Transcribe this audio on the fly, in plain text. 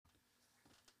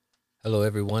Hello,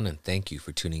 everyone, and thank you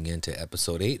for tuning in to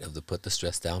episode 8 of the Put the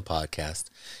Stress Down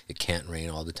podcast. It can't rain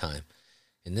all the time.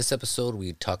 In this episode,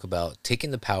 we talk about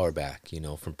taking the power back,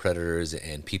 from predators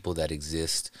and people that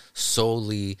exist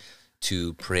solely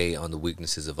to prey on the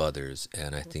weaknesses of others.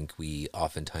 And I think we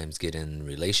oftentimes get in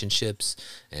relationships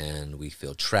and we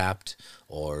feel trapped,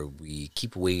 or we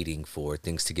keep waiting for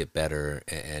things to get better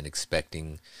and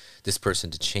expecting this person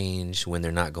to change when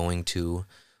they're not going to.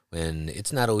 And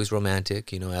it's not always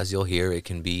romantic, as you'll hear. It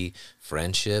can be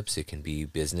friendships, it can be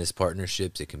business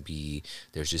partnerships, it can be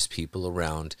there's just people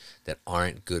around that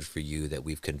aren't good for you that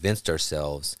we've convinced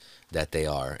ourselves that they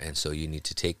are. And so you need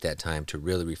to take that time to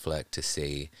really reflect, to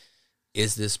say,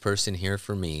 is this person here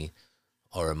for me,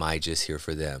 or am I just here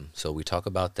for them? So we talk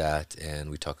about that, and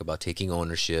we talk about taking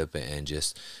ownership and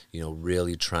just,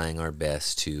 really trying our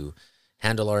best to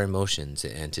handle our emotions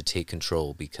and to take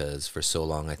control, because for so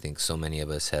long I think so many of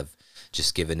us have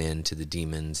just given in to the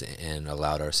demons and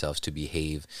allowed ourselves to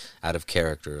behave out of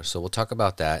character. So we'll talk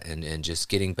about that and just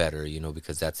getting better,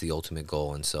 because that's the ultimate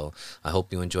goal. And so I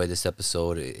hope you enjoy this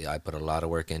episode. I put a lot of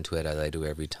work into it, as I do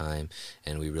every time,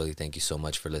 and we really thank you so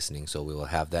much for listening. So we will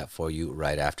have that for you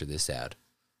right after this ad.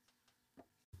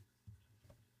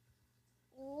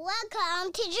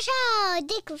 Welcome to the show.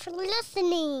 Thank you for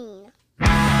listening.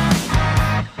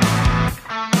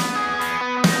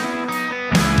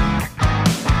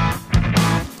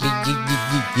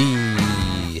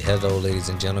 Hello, ladies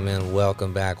and gentlemen.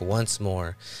 Welcome back once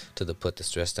more to the Put the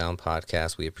Stress Down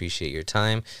podcast. We appreciate your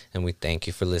time, and we thank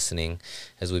you for listening.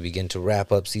 As we begin to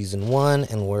wrap up season 1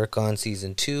 and work on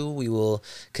season 2, we will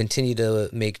continue to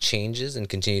make changes and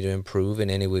continue to improve in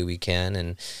any way we can.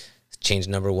 And change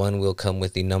number 1 will come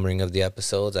with the numbering of the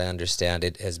episodes. I understand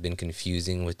it has been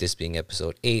confusing with this being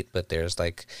episode 8, but there's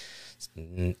like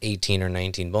 18 or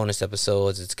 19 bonus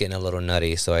episodes. It's getting a little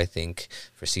nutty, so I think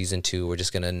for season 2 we're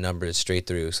just going to number it straight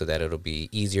through so that it'll be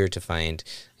easier to find,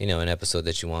 an episode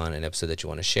that you want, an episode that you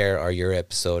want to share, or your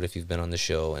episode if you've been on the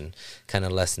show, and kind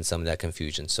of lessen some of that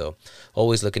confusion. So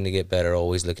always looking to get better,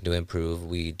 always looking to improve.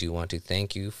 We do want to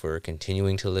thank you for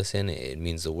continuing to listen. It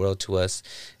means the world to us.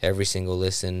 Every single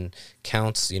listen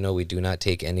counts. We do not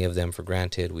take any of them for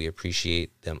granted. We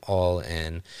appreciate them all,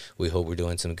 and we hope we're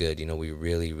doing some good. We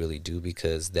really, really do,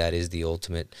 because that is the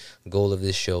ultimate goal of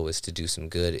this show, is to do some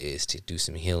good, is to do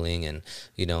some healing, and,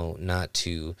 not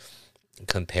to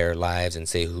compare lives and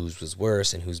say whose was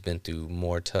worse and who's been through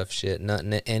more tough shit. Not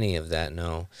any of that.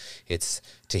 No, it's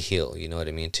to heal, you know what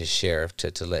I mean? To share,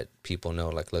 to let people know,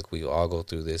 like, look, we all go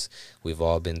through this. We've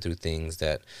all been through things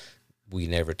that we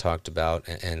never talked about,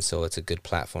 and so it's a good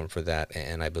platform for that,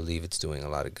 and I believe it's doing a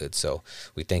lot of good. So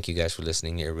we thank you guys for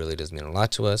listening. It really does mean a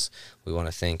lot to us. We want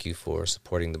to thank you for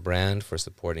supporting the brand, for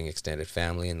supporting extended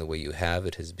family in the way you have.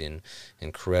 It has been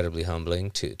incredibly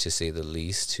humbling, to say the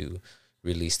least, to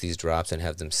release these drops and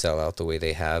have them sell out the way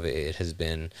they have. It has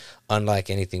been unlike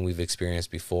anything we've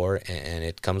experienced before, and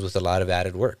it comes with a lot of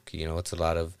added work. It's a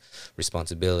lot of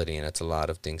responsibility, and it's a lot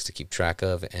of things to keep track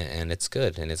of, and it's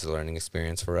good, and it's a learning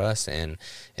experience for us, and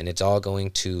it's all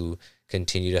going to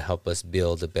continue to help us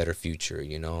build a better future,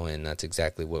 and that's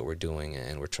exactly what we're doing.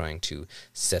 And we're trying to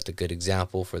set a good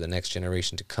example for the next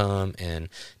generation to come, and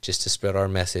just to spread our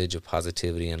message of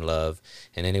positivity and love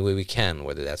in any way we can,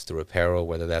 whether that's through apparel,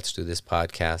 whether that's through this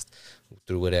podcast,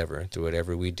 through whatever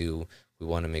we do. We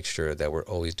want to make sure that we're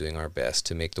always doing our best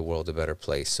to make the world a better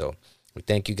place. So we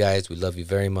thank you guys. We love you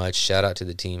very much. Shout out to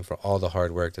the team for all the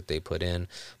hard work that they put in.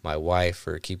 My wife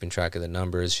for keeping track of the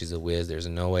numbers. She's a whiz. There's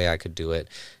no way I could do it.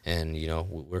 And,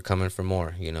 we're coming for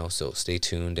more, so stay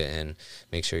tuned and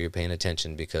make sure you're paying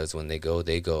attention, because when they go,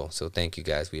 they go. So thank you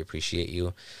guys. We appreciate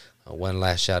you. One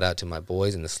last shout out to my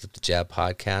boys in the Slip the Jab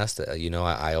podcast.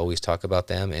 I always talk about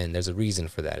them, and there's a reason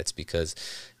for that. It's because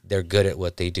they're good at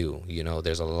what they do.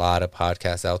 There's a lot of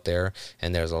podcasts out there,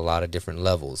 and there's a lot of different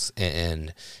levels.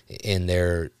 And in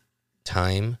their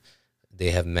time,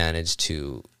 they have managed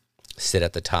to sit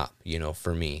at the top,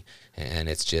 for me. And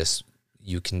it's just,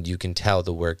 you can tell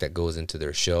the work that goes into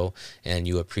their show, and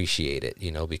you appreciate it,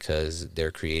 because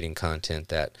they're creating content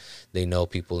that they know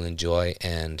people enjoy,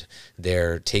 and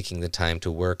they're taking the time to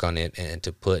work on it and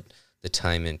to put the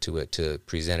time into it to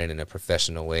present it in a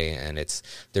professional way, and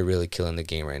they're really killing the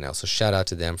game right now. So shout out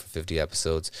to them for 50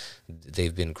 episodes.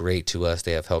 They've been great to us.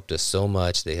 They have helped us so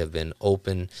much. They have been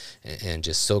open and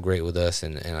just so great with us,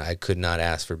 and I could not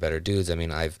ask for better dudes. I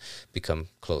mean, I've become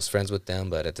close friends with them,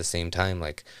 but at the same time,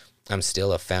 like, I'm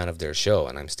still a fan of their show,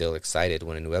 and I'm still excited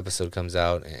when a new episode comes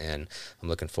out, and I'm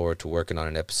looking forward to working on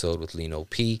an episode with Lino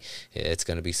P. It's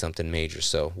going to be something major,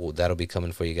 so that'll be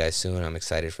coming for you guys soon. I'm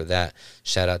excited for that.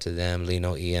 Shout out to them,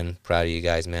 Lino, Ian, proud of you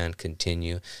guys, man.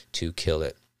 Continue to kill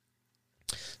it.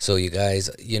 So you guys,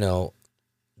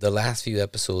 the last few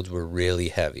episodes were really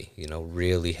heavy,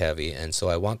 really heavy. And so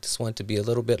I want this one to be a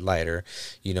little bit lighter.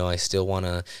 I still want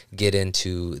to get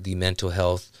into the mental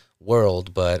health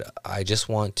world, but I just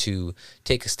want to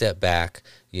take a step back,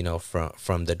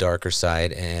 from the darker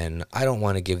side. And I don't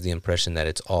want to give the impression that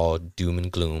it's all doom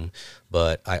and gloom,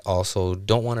 but I also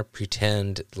don't want to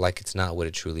pretend like it's not what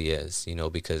it truly is,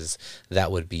 because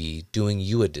that would be doing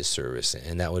you a disservice,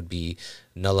 and that would be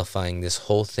nullifying this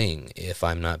whole thing if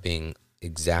I'm not being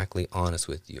exactly honest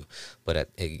with you. But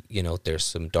there's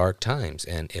some dark times,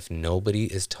 and if nobody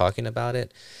is talking about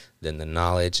it, then the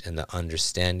knowledge and the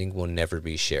understanding will never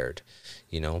be shared.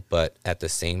 But at the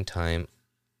same time,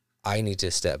 I need to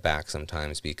step back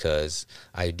sometimes, because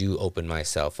I do open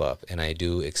myself up and I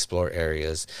do explore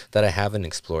areas that I haven't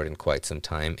explored in quite some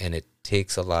time, and it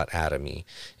takes a lot out of me.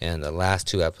 And the last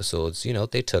two episodes,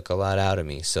 they took a lot out of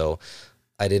me. So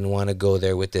I didn't want to go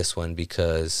there with this one,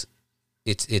 because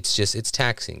it's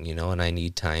taxing, and I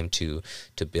need time to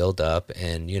build up.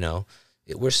 And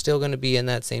we're still going to be in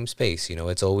that same space.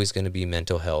 It's always going to be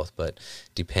mental health, but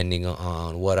depending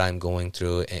on what I'm going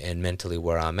through and mentally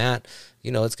where I'm at,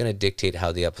 it's going to dictate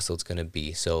how the episode's going to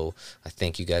be. So I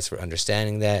thank you guys for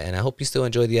understanding that, and I hope you still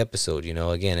enjoy the episode.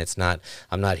 Again,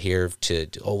 I'm not here to,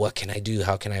 what can I do?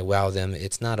 How can I wow them?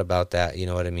 It's not about that, you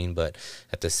know what I mean? But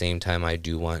at the same time, I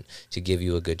do want to give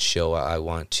you a good show. I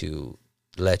want to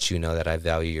let you know that I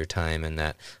value your time, and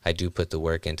that I do put the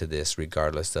work into this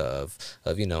regardless of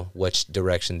which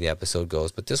direction the episode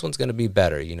goes. But this one's going to be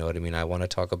better, you know what I mean? I want to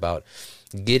talk about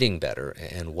getting better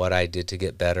and what I did to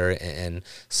get better, and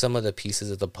some of the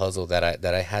pieces of the puzzle that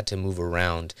I had to move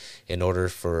around in order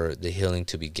for the healing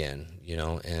to begin,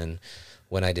 and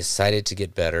when I decided to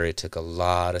get better, it took a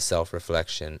lot of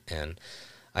self-reflection, and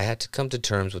I had to come to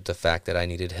terms with the fact that I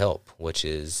needed help, which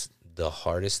is the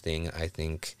hardest thing I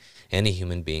think any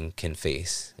human being can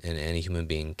face and any human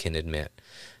being can admit.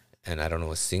 And I don't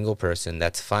know a single person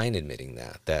that's fine admitting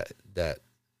that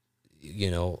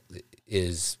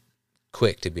is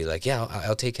quick to be like, yeah,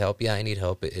 I'll take help. Yeah, I need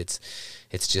help. It's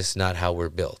just not how we're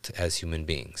built as human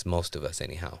beings, most of us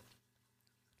anyhow.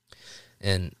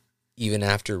 And even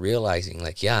after realizing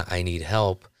like, yeah, I need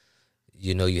help,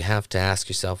 you have to ask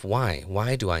yourself, why?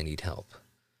 Why do I need help?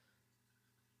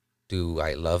 Do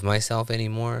I love myself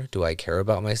anymore? Do I care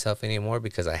about myself anymore?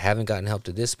 Because I haven't gotten help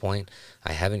to this point.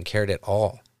 I haven't cared at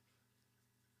all.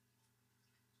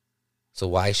 So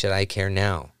why should I care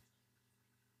now?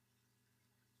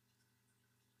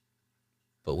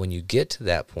 But when you get to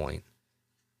that point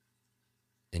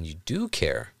and you do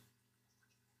care,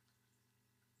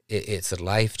 it's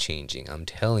life-changing, I'm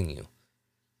telling you.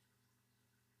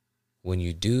 When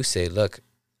you do say, look,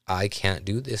 I can't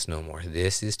do this no more.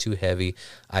 This is too heavy.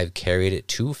 I've carried it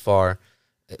too far.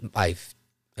 I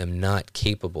am not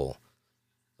capable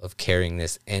of carrying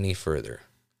this any further.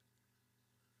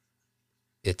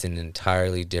 It's an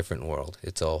entirely different world.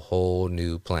 It's a whole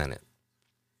new planet.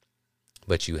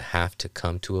 But you have to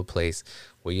come to a place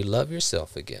where you love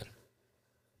yourself again.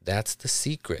 That's the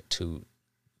secret to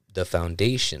the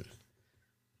foundation,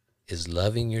 is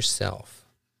loving yourself.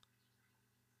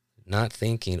 Not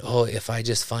thinking, if I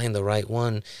just find the right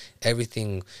one,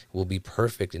 everything will be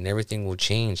perfect and everything will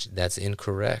change. That's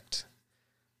incorrect.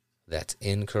 That's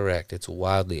incorrect. It's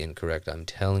wildly incorrect, I'm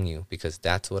telling you, because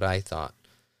that's what I thought.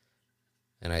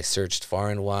 And I searched far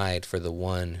and wide for the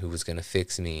one who was going to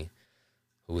fix me,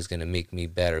 who was going to make me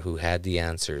better, who had the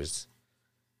answers.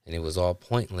 And it was all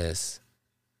pointless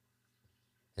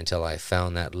until I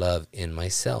found that love in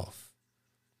myself,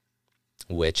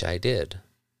 which I did.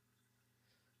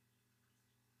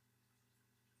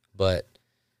 But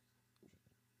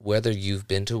whether you've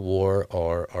been to war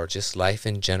or just life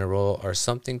in general or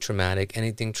something traumatic,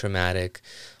 anything traumatic,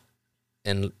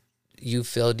 and you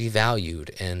feel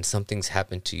devalued and something's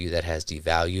happened to you that has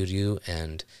devalued you,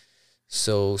 and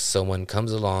so someone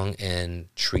comes along and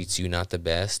treats you not the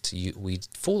best, we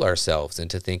fool ourselves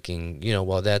into thinking,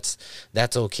 well, that's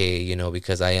okay,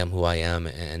 because I am who I am,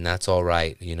 and that's all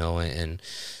right, and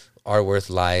our worth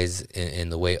lies in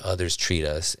the way others treat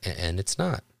us, and it's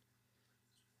not.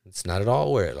 It's not at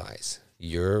all where it lies.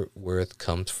 Your worth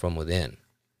comes from within.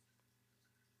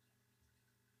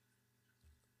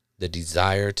 The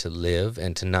desire to live,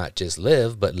 and to not just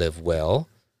live, but live well,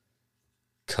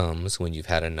 comes when you've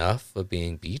had enough of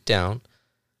being beat down,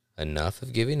 enough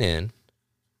of giving in,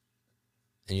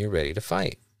 and you're ready to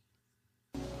fight.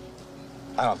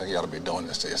 I don't think you ought to be doing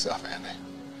this to yourself, Andy.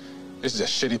 This is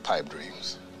just shitty pipe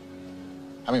dreams.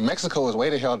 I mean, Mexico is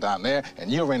way the hell down there,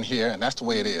 and you're in here, and that's the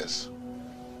way it is.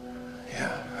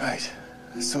 Yeah, right.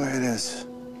 That's the way it is.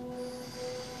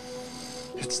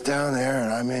 It's down there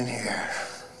and I'm in here.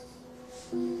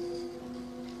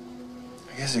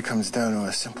 I guess it comes down to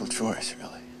a simple choice,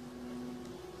 really.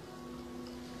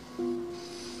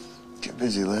 Get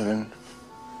busy living,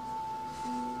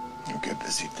 or get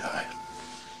busy dying.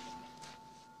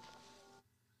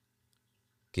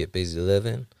 Get busy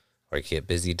living or get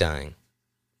busy dying.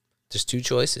 There's two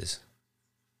choices.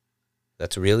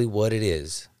 That's really what it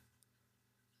is.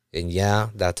 And yeah,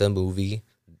 that's a movie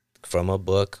from a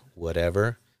book,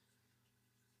 whatever.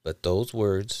 But those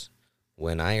words,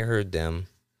 when I heard them,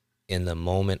 in the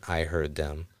moment I heard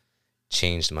them,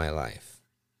 changed my life.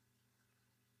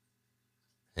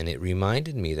 And it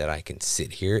reminded me that I can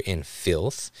sit here in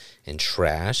filth and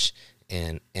trash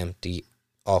and empty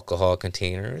alcohol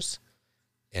containers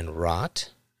and rot,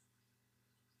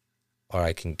 or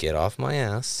I can get off my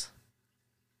ass,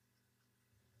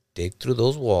 dig through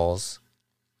those walls,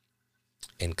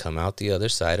 and come out the other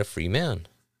side a free man.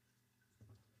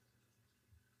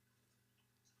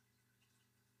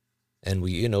 And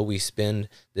we spend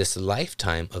this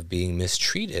lifetime of being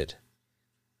mistreated.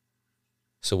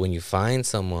 So when you find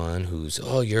someone who's,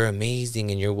 oh, you're amazing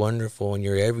and you're wonderful and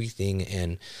you're everything,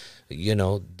 and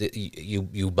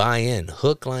you buy in,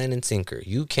 hook, line, and sinker.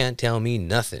 You can't tell me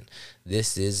nothing.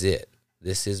 This is it.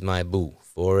 This is my boo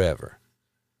forever.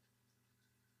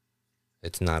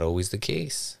 It's not always the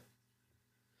case.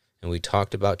 And we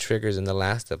talked about triggers in the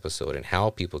last episode and how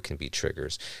people can be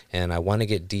triggers. And I want to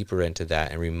get deeper into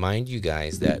that and remind you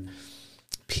guys that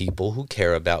people who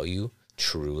care about you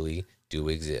truly do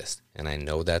exist. And I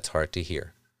know that's hard to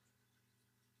hear,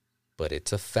 but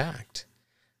it's a fact.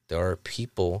 There are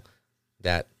people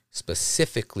that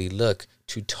specifically look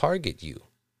to target you,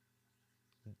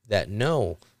 that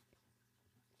know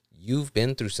you've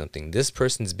been through something. This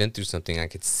person's been through something. I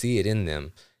could see it in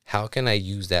them. How can I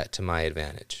use that to my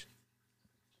advantage?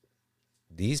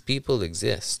 These people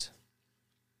exist.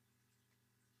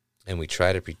 And we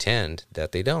try to pretend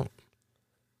that they don't.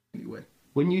 Anyway.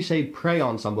 When you say prey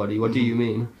on somebody, what do you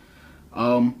mean?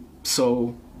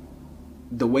 So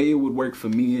the way it would work for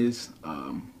me is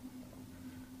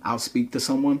I'll speak to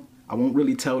someone. I won't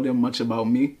really tell them much about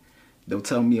me. They'll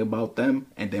tell me about them.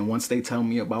 And then once they tell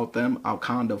me about them, I'll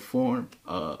kind of form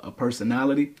a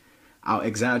personality. I'll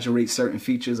exaggerate certain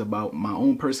features about my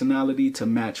own personality to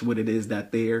match what it is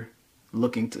that they're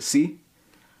looking to see.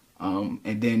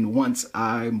 And then once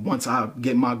I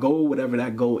get my goal, whatever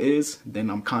that goal is, then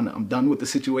I'm done with the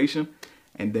situation,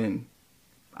 and then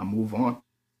I move on.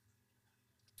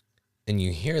 And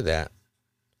you hear that?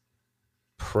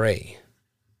 Pray.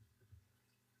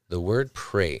 The word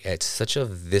pray, it's such a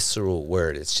visceral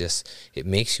word. It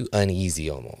makes you uneasy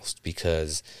almost,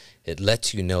 because it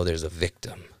lets you know there's a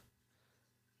victim.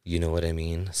 You know what I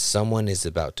mean? Someone is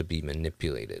about to be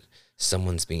manipulated.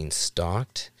 Someone's being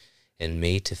stalked and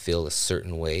made to feel a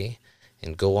certain way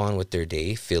and go on with their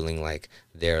day feeling like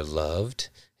they're loved,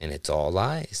 and it's all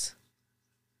lies.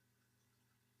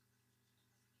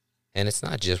 And it's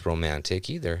not just romantic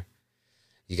either.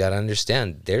 You got to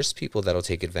understand, there's people that'll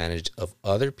take advantage of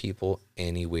other people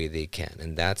any way they can.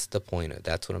 And that's the point.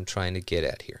 That's what I'm trying to get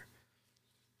at here.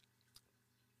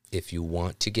 If you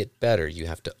want to get better, you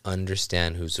have to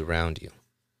understand who's around you.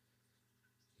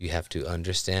 You have to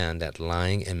understand that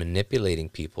lying and manipulating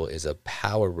people is a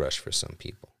power rush for some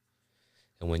people.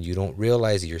 And when you don't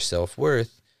realize your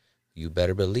self-worth, you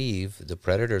better believe the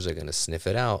predators are going to sniff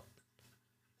it out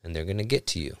and they're going to get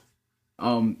to you.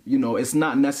 It's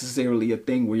not necessarily a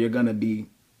thing where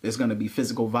there's going to be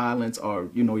physical violence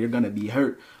or, you're going to be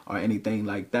hurt or anything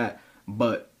like that.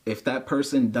 But if that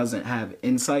person doesn't have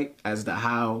insight as to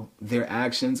how their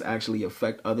actions actually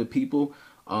affect other people,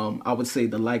 I would say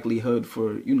the likelihood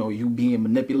for, you being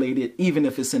manipulated, even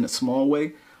if it's in a small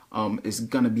way, is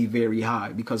going to be very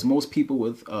high, because most people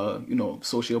with,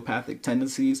 sociopathic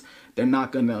tendencies, they're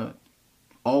not going to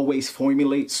always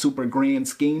formulate super grand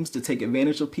schemes to take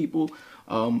advantage of people.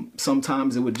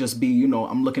 Sometimes it would just be,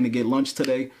 I'm looking to get lunch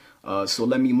today, so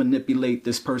let me manipulate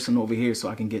this person over here so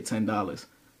I can get $10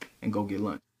 and go get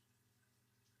lunch.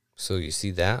 So you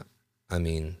see that? I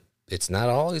mean, it's not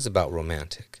always about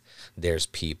romantic. There's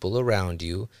people around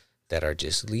you that are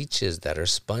just leeches, that are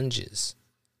sponges.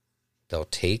 They'll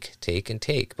take, and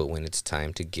take, but when it's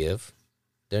time to give,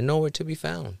 they're nowhere to be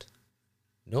found.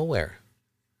 Nowhere.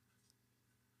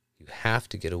 You have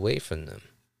to get away from them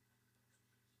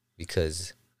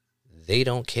because they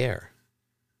don't care.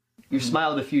 You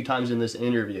smiled a few times in this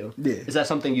interview. Yeah. Is that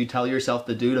something you tell yourself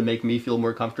to do to make me feel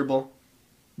more comfortable?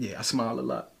 Yeah, I smile a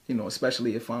lot,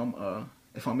 especially if I'm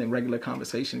in regular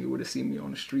conversation. You were to see me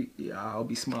on the street, yeah, I'll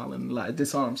be smiling a lot. It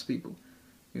disarms people,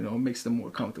 it makes them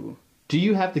more comfortable. Do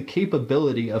you have the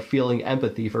capability of feeling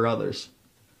empathy for others?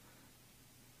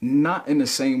 Not in the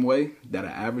same way that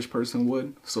an average person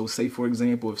would. So say, for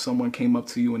example, if someone came up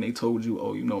to you and they told you,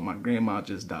 oh, my grandma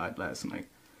just died last night.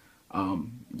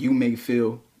 You may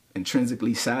feel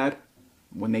intrinsically sad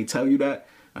when they tell you that.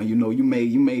 You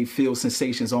may feel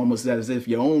sensations almost as if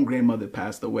your own grandmother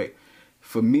passed away.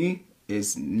 For me,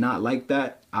 it's not like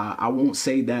that. I won't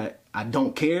say that I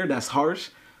don't care. That's harsh.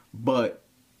 But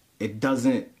it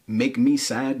doesn't make me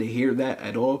sad to hear that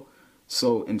at all.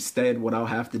 So instead, what I'll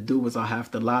have to do is I'll have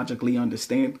to logically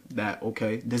understand that,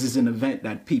 okay, this is an event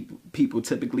that people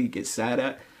typically get sad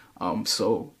at.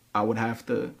 So I would have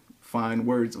to find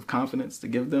words of confidence to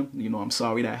give them. I'm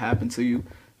sorry that happened to you.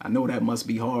 I know that must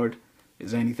be hard.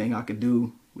 Is there anything I could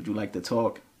do? Would you like to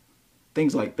talk?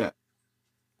 Things like that.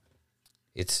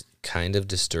 It's kind of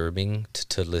disturbing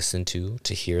to listen to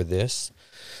hear this,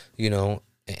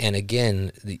 And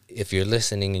again, if you're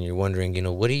listening and you're wondering,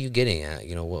 what are you getting at?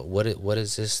 What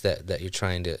is this that you're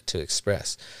trying to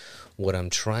express? What I'm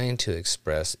trying to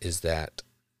express is that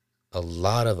a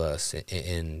lot of us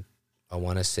I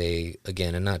want to say,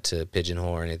 again, and not to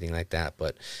pigeonhole or anything like that,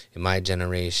 but in my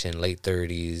generation, late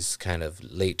 30s, kind of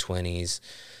late 20s,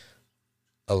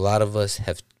 a lot of us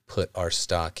have put our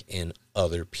stock in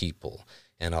other people,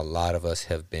 and a lot of us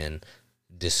have been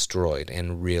destroyed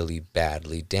and really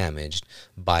badly damaged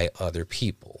by other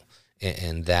people,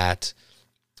 and that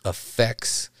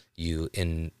affects you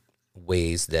in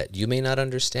ways that you may not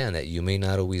understand, that you may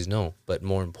not always know, but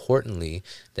more importantly,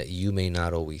 that you may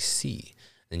not always see,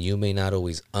 and you may not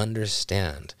always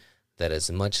understand that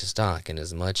as much stock and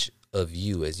as much of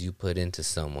you as you put into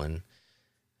someone,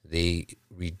 they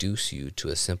reduce you to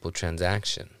a simple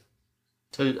transaction.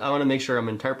 So I want to make sure I'm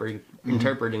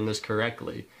interpreting this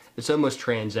correctly. It's almost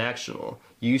transactional.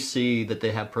 You see that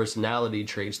they have personality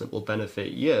traits that will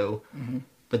benefit you,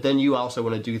 but then you also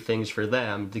want to do things for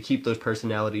them to keep those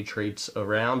personality traits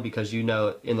around because in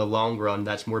the long run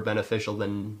that's more beneficial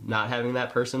than not having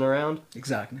that person around.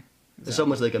 Exactly. It's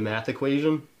almost like a math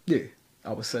equation. Yeah,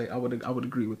 I would say I would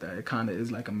agree with that. It kind of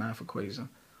is like a math equation.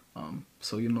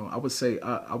 So I would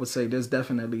say there's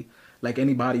definitely, like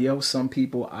anybody else, some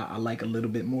people I like a little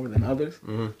bit more than others,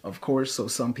 of course. So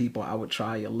some people I would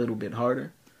try a little bit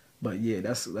harder, but yeah,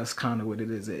 that's kind of what it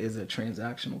is. It is a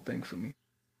transactional thing for me.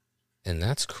 And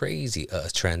that's crazy. A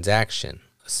transaction,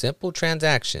 a simple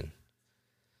transaction.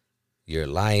 Your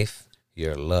life,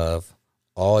 your love,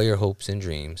 all your hopes and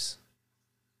dreams.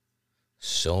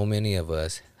 So many of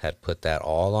us had put that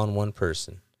all on one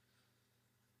person,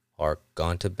 or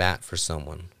gone to bat for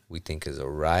someone we think is a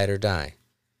ride or die.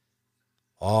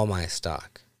 All my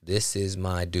stock. This is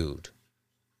my dude.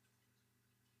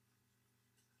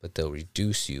 But they'll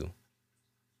reduce you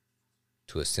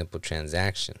to a simple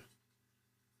transaction.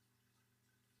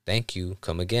 Thank you,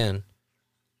 come again.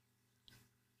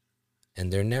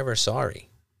 And they're never sorry.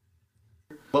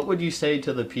 What would you say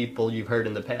to the people you've hurt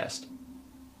in the past?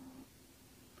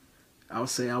 I would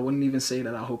say I wouldn't even say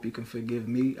that I hope you can forgive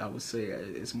me. I would say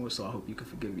it's more so I hope you can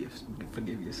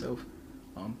forgive yourself.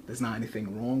 There's not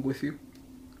anything wrong with you.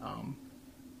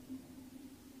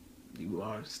 You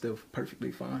are still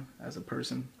perfectly fine as a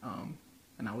person.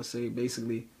 And I would say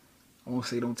basically, I won't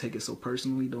say don't take it so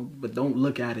personally, but don't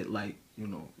look at it like,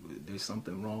 there's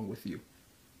something wrong with you.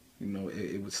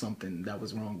 It was something that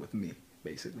was wrong with me,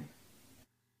 basically.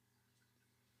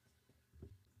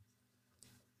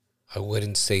 I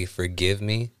wouldn't say forgive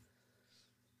me.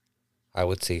 I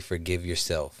would say forgive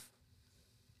yourself.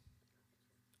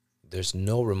 There's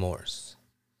no remorse.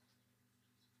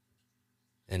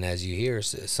 And as you hear,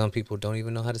 some people don't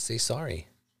even know how to say sorry.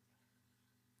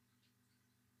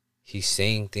 He's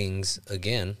saying things,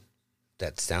 again,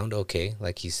 that sound okay,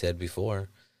 like he said before,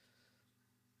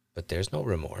 but there's no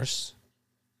remorse.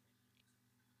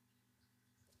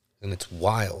 And it's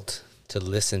wild to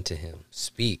listen to him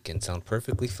speak and sound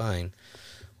perfectly fine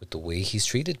with the way he's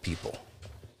treated people,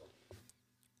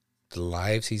 the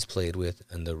lives he's played with,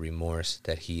 and the remorse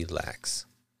that he lacks.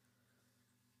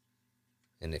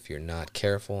 And if you're not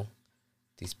careful,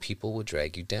 these people will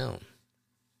drag you down.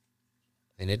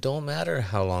 And it don't matter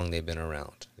how long they've been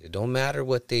around. It don't matter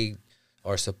what they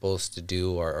are supposed to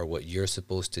do or what you're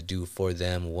supposed to do for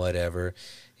them, whatever.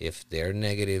 If they're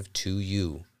negative to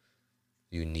you,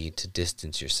 you need to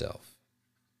distance yourself.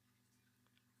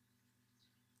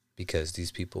 Because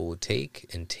these people will take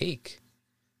and take.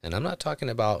 And I'm not talking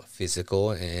about physical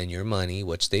and your money,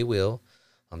 which they will.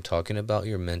 I'm talking about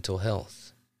your mental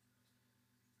health.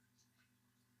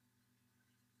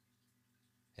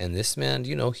 And this man,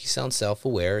 he sounds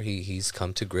self-aware. He's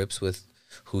come to grips with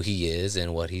who he is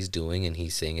and what he's doing, and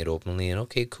he's saying it openly, and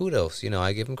okay, kudos.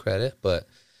 I give him credit, but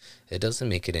it doesn't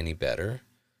make it any better.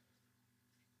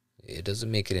 It doesn't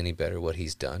make it any better what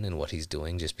he's done and what he's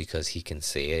doing just because he can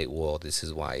say, well, this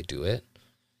is why I do it.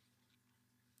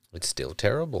 It's still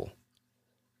terrible.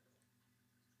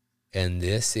 And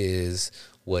this is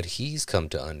what he's come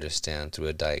to understand through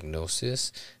a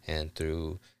diagnosis and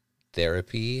through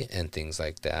therapy and things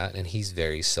like that. And he's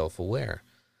very self-aware.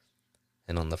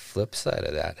 And on the flip side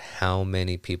of that, how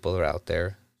many people are out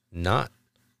there not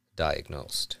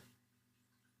diagnosed,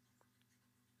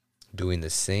 doing the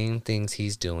same things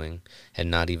he's doing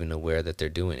and not even aware that they're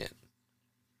doing it?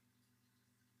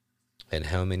 And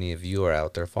how many of you are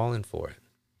out there falling for it?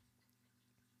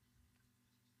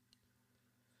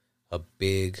 A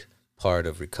big part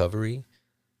of recovery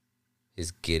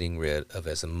is getting rid of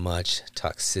as much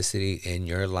toxicity in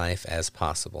your life as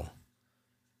possible,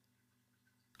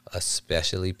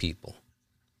 especially people.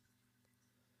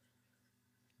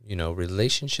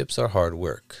 Relationships are hard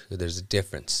work. There's a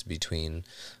difference between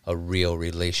a real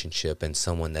relationship and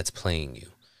someone that's playing you.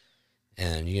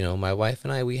 And, my wife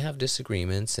and I, we have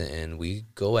disagreements and we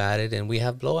go at it and we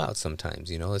have blowouts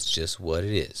sometimes. It's just what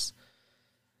it is.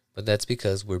 But that's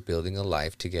because we're building a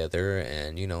life together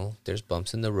and, there's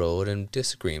bumps in the road and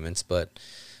disagreements, but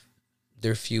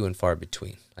they're few and far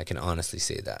between. I can honestly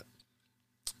say that.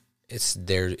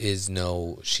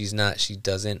 She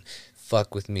doesn't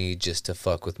fuck with me just to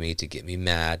fuck with me, to get me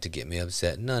mad, to get me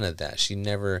upset. None of that. She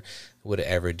never would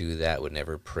ever do that, would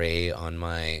never prey on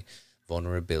my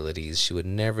vulnerabilities. She would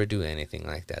never do anything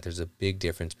like that. There's a big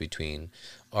difference between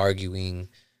arguing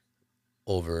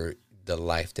over the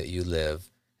life that you live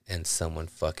and someone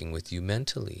fucking with you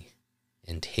mentally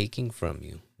and taking from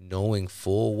you, knowing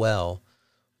full well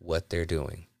what they're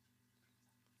doing.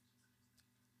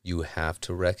 You have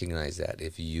to recognize that.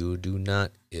 If you do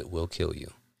not, it will kill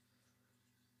you.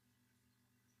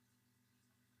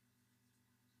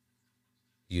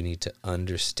 You need to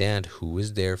understand who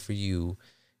is there for you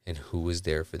and who is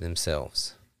there for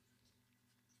themselves.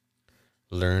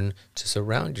 Learn to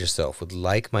surround yourself with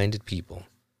like-minded people.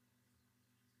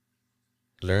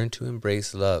 Learn to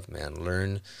embrace love, man.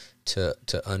 Learn to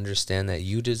understand that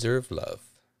you deserve love.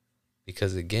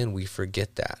 Because again, we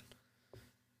forget that.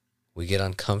 We get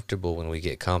uncomfortable when we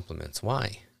get compliments.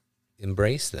 Why?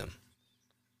 Embrace them.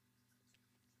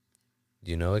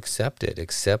 Accept it.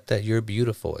 Accept that you're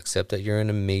beautiful. Accept that you're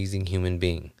an amazing human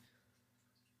being.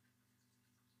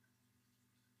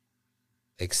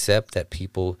 Accept that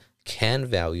people can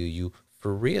value you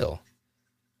for real.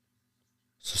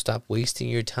 So stop wasting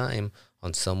your time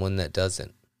on someone that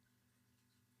doesn't.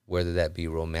 Whether that be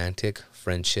romantic,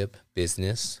 friendship,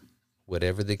 business,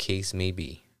 whatever the case may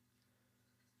be.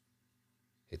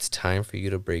 It's time for you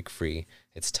to break free.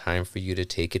 It's time for you to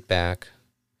take it back.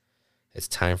 It's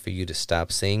time for you to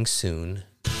stop saying soon,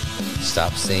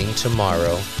 stop saying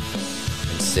tomorrow,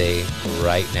 and say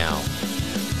right now.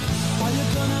 Are you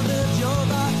gonna live your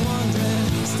life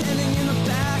wondering, standing in the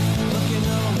back, looking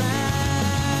around?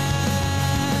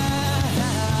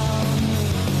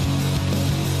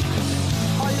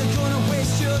 Are you gonna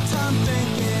waste your time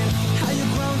thinking how you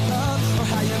grown up or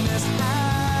how you missed out?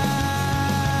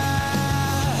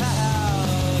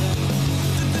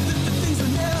 Things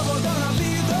are never gonna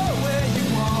be the way you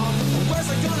want. Where's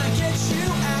it gonna get you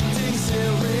acting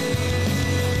serious?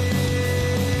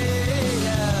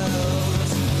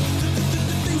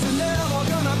 Things are never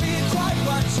gonna be quite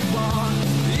what you want.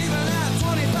 Even at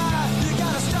 25, you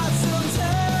gotta start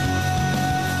sometime.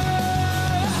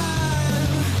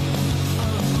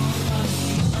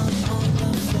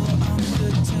 Before I'm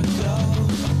good to go,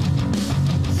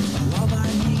 all I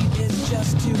need is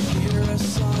just to hear a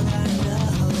song I know.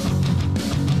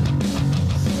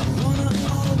 I wanna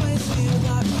always feel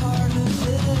like part of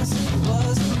this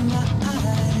was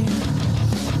mine.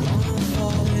 Wanna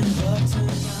fall in love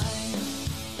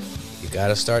tonight. You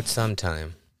gotta start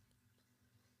sometime.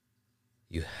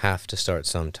 You have to start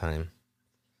sometime.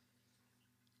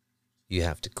 You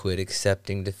have to quit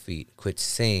accepting defeat. Quit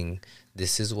saying,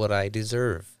 this is what I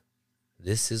deserve.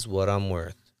 This is what I'm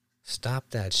worth. Stop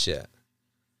that shit.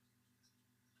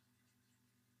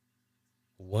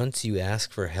 Once you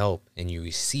ask for help and you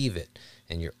receive it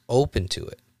and you're open to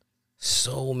it,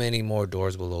 so many more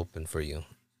doors will open for you.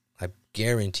 I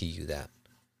guarantee you that.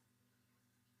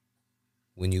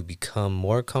 When you become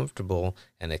more comfortable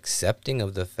and accepting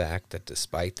of the fact that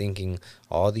despite thinking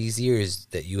all these years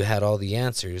that you had all the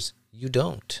answers, you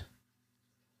don't.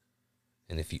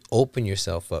 And if you open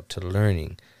yourself up to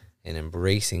learning and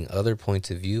embracing other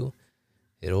points of view,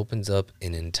 it opens up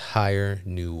an entire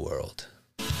new world.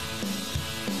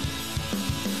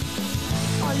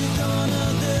 Are you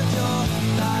gonna live your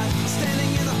life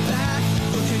standing in the back,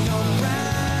 looking around?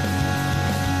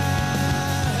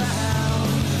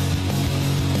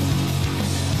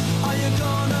 Are you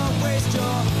gonna waste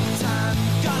your time?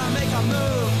 Gotta make a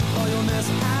move or you'll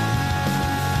miss out.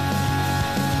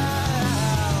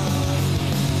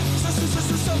 So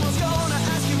someone's gonna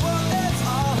ask you what it's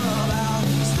all about.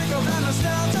 Stick around,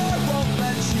 nostalgia won't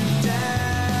let you down.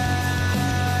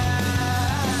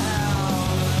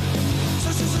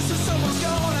 So someone's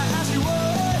gonna ask you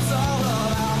what it's all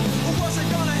about. But what's it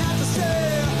gonna have to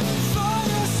say for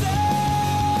yourself?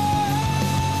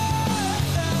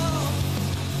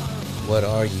 What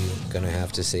are you going to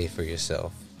have to say for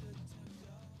yourself?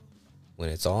 When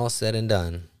it's all said and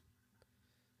done,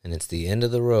 and it's the end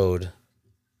of the road,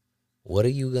 what are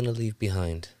you going to leave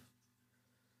behind?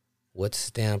 What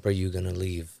stamp are you going to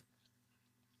leave?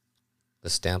 The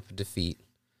stamp of defeat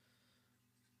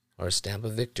or a stamp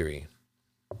of victory?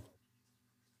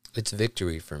 It's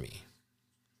victory for me.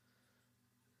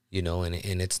 You know, and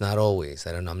it's not always.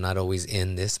 I'm not always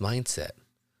in this mindset.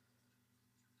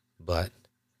 But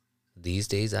these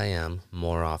days I am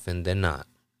more often than not.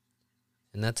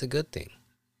 And that's a good thing.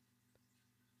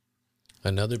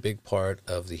 Another big part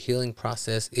of the healing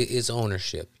process is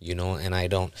ownership, you know, and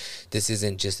this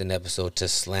isn't just an episode to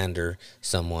slander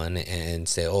someone and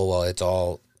say, oh, well, it's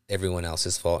all everyone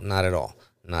else's fault. Not at all.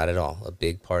 Not at all. A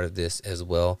big part of this as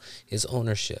well is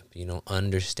ownership, you know,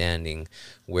 understanding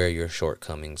where your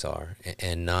shortcomings are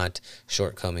and not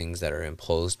shortcomings that are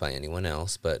imposed by anyone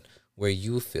else, but where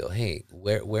you feel, hey,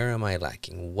 where am I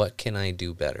lacking? What can I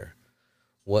do better?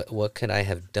 What could I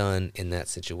have done in that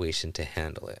situation to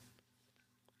handle it?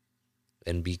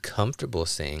 And be comfortable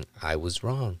saying, I was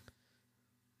wrong.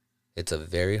 It's a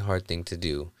very hard thing to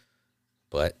do,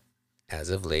 but as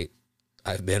of late,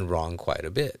 I've been wrong quite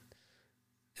a bit.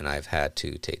 And I've had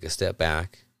to take a step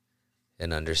back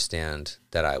and understand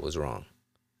that I was wrong.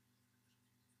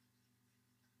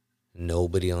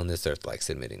 Nobody on this earth likes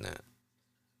admitting that.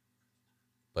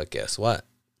 But guess what?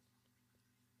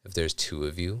 If there's two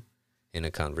of you in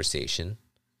a conversation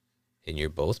and you're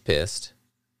both pissed,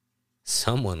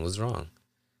 someone was wrong.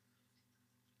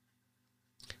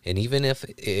 And even if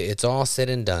it's all said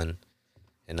and done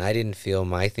and I didn't feel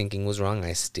my thinking was wrong,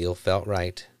 I still felt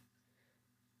right.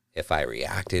 If I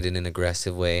reacted in an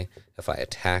aggressive way, if I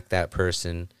attacked that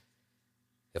person,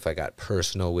 if I got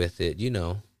personal with it, you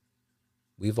know,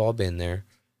 we've all been there.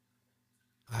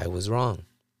 I was wrong.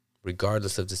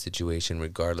 Regardless of the situation,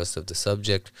 regardless of the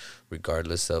subject,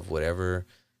 regardless of whatever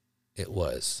it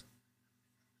was.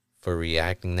 For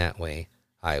reacting that way,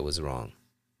 I was wrong.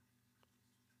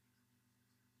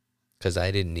 Because I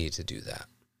didn't need to do that.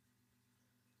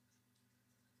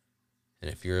 And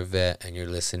if you're a vet and you're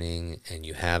listening and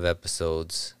you have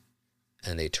episodes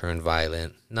and they turn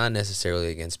violent, not necessarily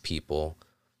against people,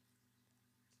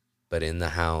 but in the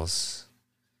house,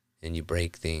 and you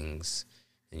break things,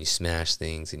 and you smash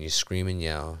things, and you scream and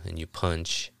yell, and you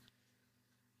punch,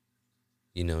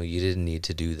 you know, you didn't need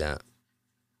to do that.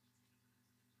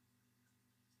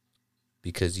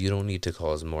 Because you don't need to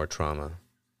cause more trauma.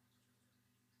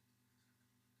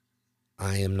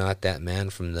 I am not that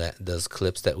man from those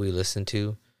clips that we listen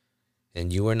to,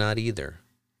 and you are not either.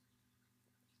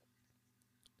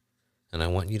 And I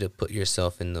want you to put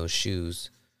yourself in those shoes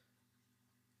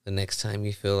the next time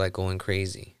you feel like going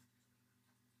crazy.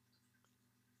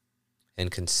 And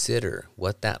consider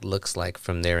what that looks like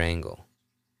from their angle.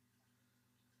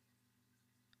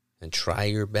 And try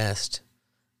your best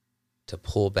to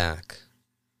pull back,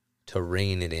 to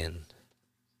rein it in.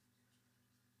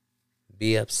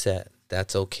 Be upset.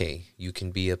 That's okay. You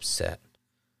can be upset.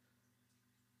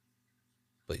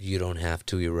 But you don't have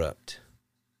to erupt.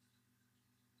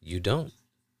 You don't.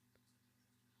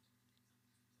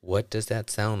 What does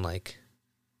that sound like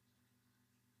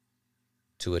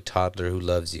to a toddler who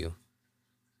loves you?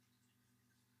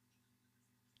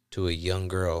 To a young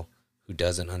girl who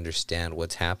doesn't understand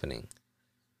what's happening?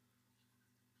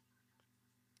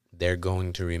 They're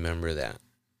going to remember that.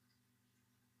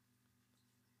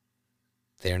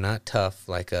 They're not tough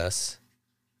like us,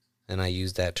 and I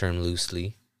use that term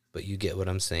loosely, but you get what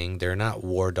I'm saying. They're not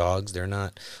war dogs. They're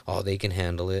not, oh, they can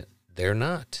handle it. They're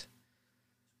not.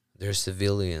 They're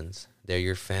civilians. They're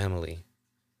your family.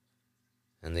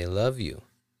 And they love you.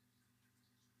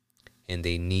 And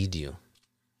they need you.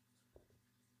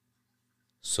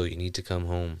 So you need to come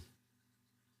home.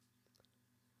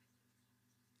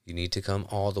 You need to come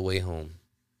all the way home.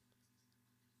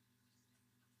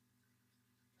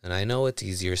 And I know it's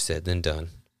easier said than done.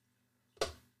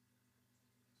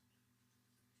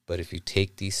 But if you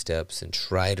take these steps and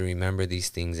try to remember these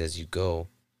things as you go,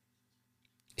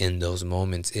 in those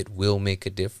moments, it will make a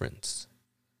difference.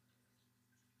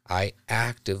 I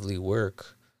actively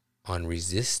work on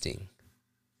resisting,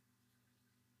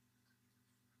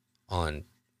 on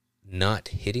not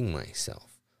hitting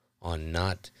myself, on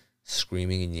not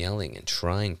screaming and yelling and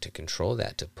trying to control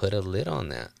that, to put a lid on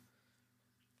that.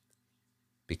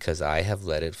 Because I have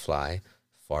let it fly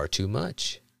far too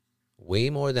much, way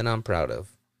more than I'm proud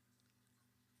of.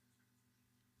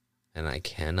 And I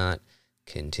cannot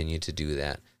continue to do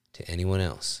that to anyone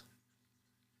else.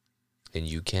 And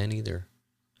you can't either.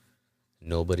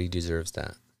 Nobody deserves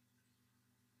that.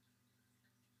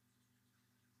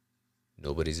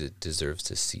 Nobody deserves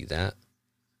to see that,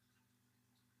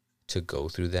 to go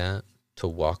through that, to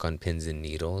walk on pins and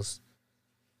needles.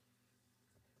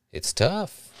 It's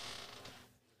tough.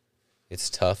 It's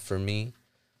tough for me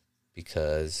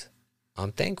because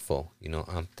I'm thankful. You know,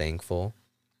 I'm thankful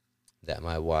that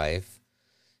my wife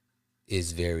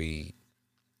is very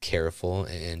careful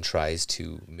and tries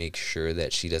to make sure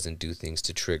that she doesn't do things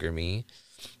to trigger me.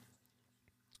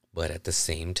 But at the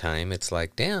same time, it's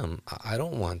like, damn, I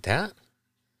don't want that.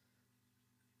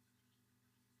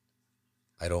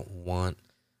 I don't want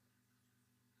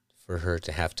for her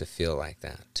to have to feel like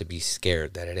that, to be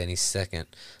scared that at any second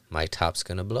my top's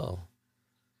going to blow.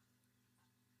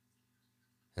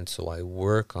 And so I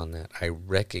work on that. I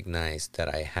recognize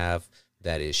that I have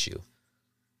that issue.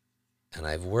 And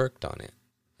I've worked on it.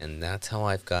 And that's how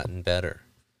I've gotten better.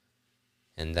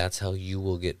 And that's how you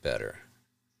will get better.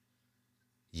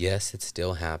 Yes, it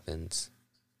still happens.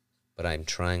 But I'm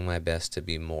trying my best to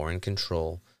be more in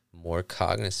control, more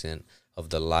cognizant of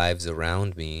the lives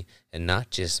around me and not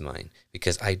just mine.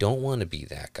 Because I don't want to be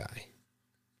that guy.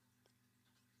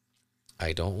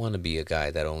 I don't want to be a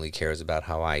guy that only cares about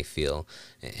how I feel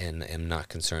and am not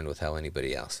concerned with how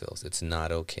anybody else feels. It's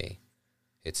not okay.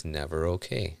 It's never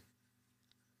okay.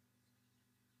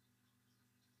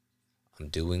 I'm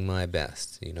doing my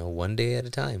best, you know, one day at a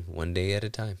time, one day at a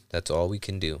time. That's all we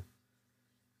can do.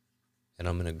 And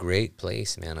I'm in a great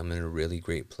place, man. I'm in a really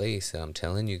great place. And I'm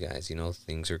telling you guys, you know,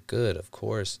 things are good. Of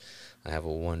course, I have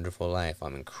a wonderful life.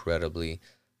 I'm incredibly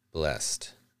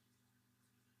blessed.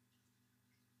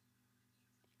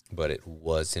 But it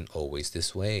wasn't always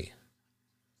this way.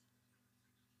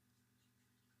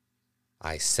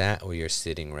 I sat where you're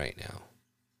sitting right now.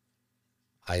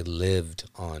 I lived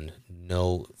on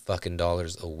no fucking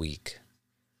dollars a week.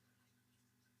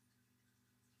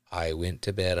 I went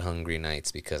to bed hungry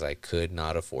nights because I could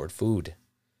not afford food.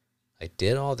 I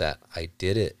did all that. I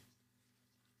did it.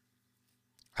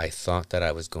 I thought that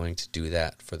I was going to do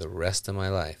that for the rest of my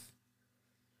life.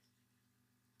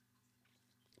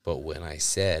 But when I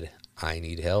said, I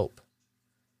need help,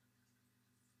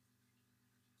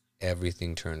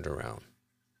 everything turned around.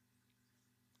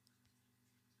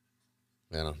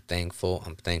 And I'm thankful.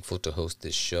 I'm thankful to host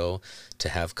this show, to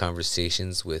have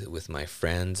conversations with my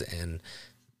friends, and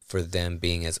for them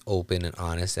being as open and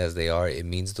honest as they are. It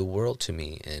means the world to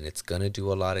me, and it's going to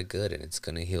do a lot of good, and it's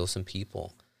going to heal some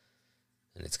people,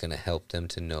 and it's going to help them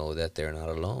to know that they're not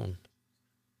alone.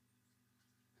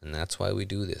 And that's why we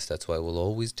do this. That's why we'll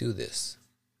always do this.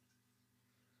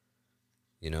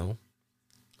 You know,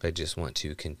 I just want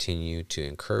to continue to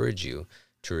encourage you,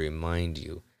 to remind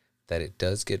you that it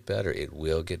does get better. It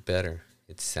will get better.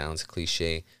 It sounds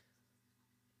cliche,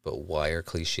 but why are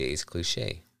cliches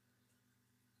cliche?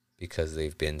 Because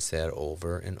they've been said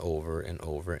over and over and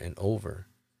over and over.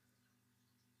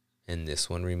 And this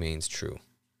one remains true.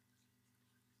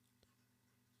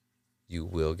 You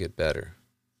will get better.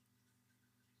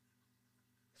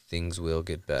 Things will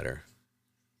get better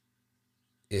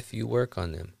if you work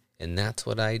on them. And that's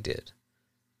what I did.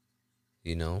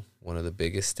 You know, one of the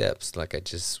biggest steps, like I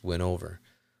just went over,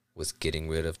 was getting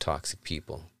rid of toxic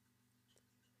people.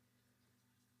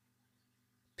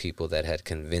 People that had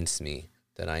convinced me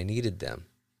that I needed them,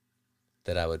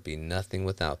 that I would be nothing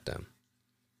without them.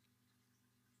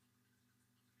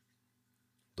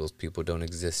 Those people don't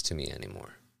exist to me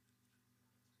anymore.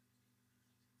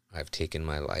 I've taken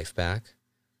my life back.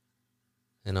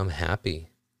 And I'm happy.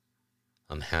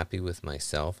 I'm happy with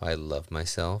myself. I love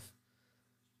myself.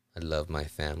 I love my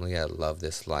family. I love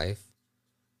this life.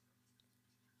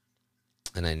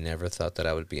 And I never thought that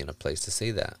I would be in a place to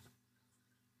say that.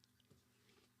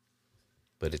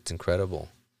 But it's incredible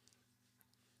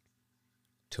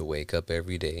to wake up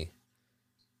every day,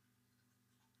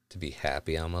 to be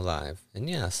happy I'm alive. And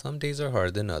yeah, some days are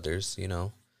harder than others, you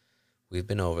know. We've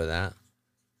been over that.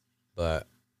 But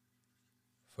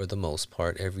for the most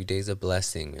part, every day's a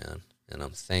blessing, man. And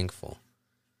I'm thankful.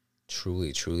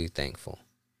 Truly, truly thankful.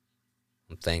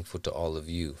 I'm thankful to all of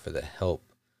you for the help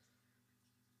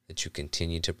that you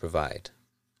continue to provide.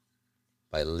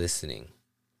 by listening,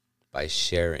 by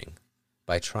sharing,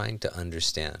 by trying to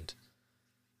understand.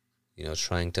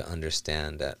 Trying to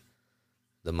understand that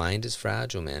the mind is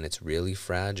fragile, man. It's really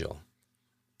fragile.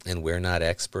 And we're not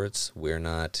experts. We're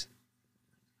not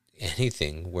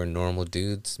anything. We're normal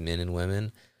dudes, men and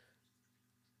women.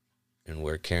 And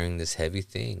we're carrying this heavy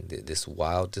thing, this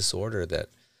wild disorder that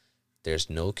there's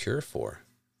no cure for.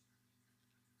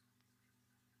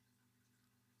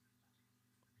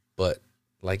 But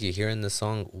like you hear in the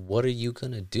song, what are you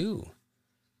going to do?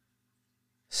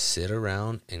 Sit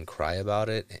around and cry about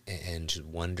it and just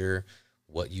wonder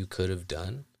what you could have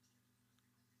done?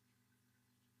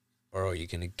 Or are you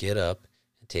going to get up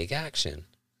and take action?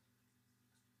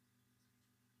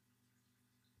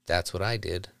 That's what I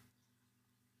did.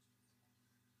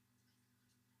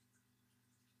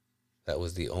 That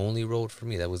was the only road for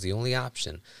me. That was the only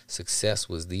option. Success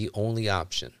was the only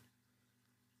option.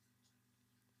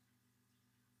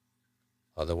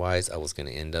 Otherwise, I was going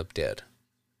to end up dead.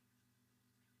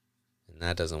 And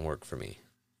that doesn't work for me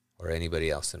or anybody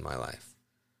else in my life.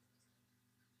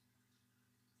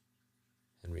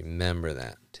 And remember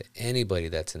that to anybody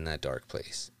that's in that dark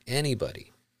place.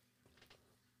 Anybody.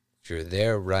 If you're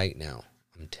there right now,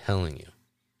 I'm telling you,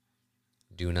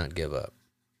 do not give up.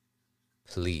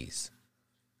 Please.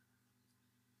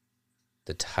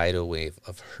 The tidal wave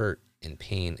of hurt and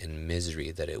pain and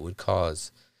misery that it would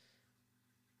cause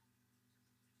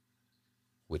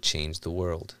would change the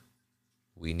world.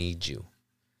 We need you.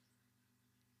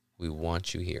 We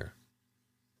want you here.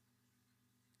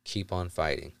 Keep on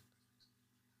fighting.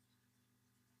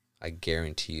 I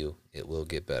guarantee you it will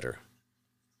get better.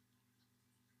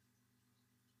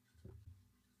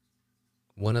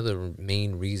 One of the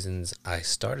main reasons I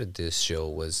started this show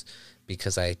was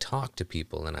because I talked to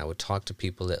people, and I would talk to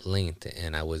people at length,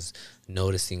 and I was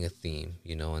noticing a theme,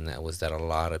 and that was that a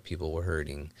lot of people were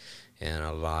hurting and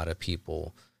a lot of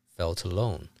people felt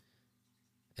alone.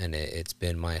 And it's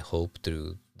been my hope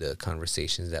through the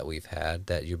conversations that we've had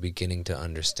that you're beginning to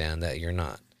understand that you're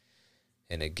not.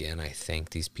 And again, I thank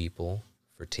these people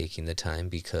for taking the time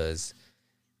because,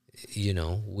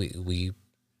 we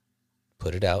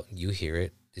put it out, you hear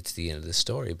it, it's the end of the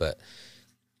story. But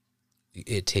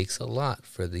it takes a lot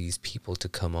for these people to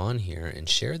come on here and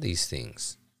share these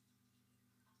things.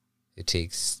 It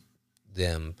takes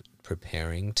them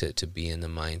preparing to be in the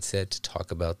mindset to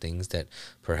talk about things that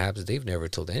perhaps they've never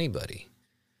told anybody,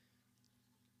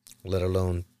 let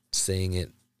alone saying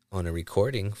it on a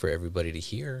recording for everybody to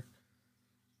hear.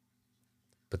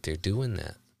 But they're doing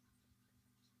that.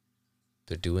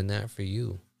 They're doing that for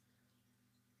you.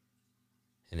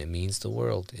 And it means the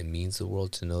world. It means the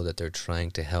world to know that they're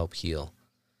trying to help heal.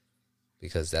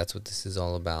 Because that's what this is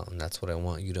all about. And that's what I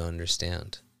want you to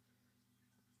understand.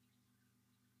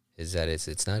 Is that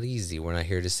it's not easy. We're not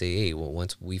here to say, hey, well,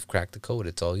 once we've cracked the code,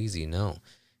 it's all easy. No,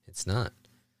 it's not.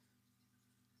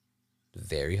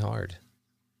 Very hard.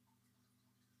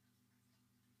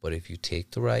 But if you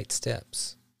take the right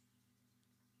steps,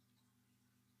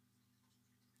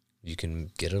 you can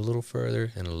get a little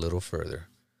further and a little further.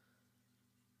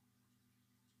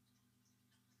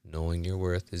 Knowing your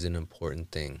worth is an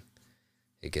important thing.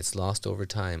 It gets lost over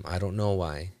time. I don't know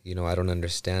why. I don't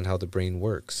understand how the brain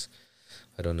works.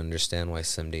 I don't understand why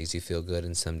some days you feel good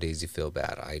and some days you feel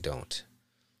bad. I don't.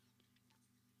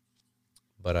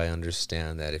 But I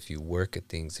understand that if you work at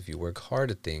things, if you work hard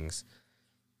at things,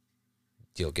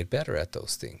 you'll get better at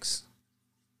those things.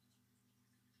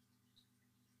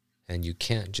 And you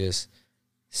can't just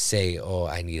say, oh,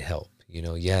 I need help.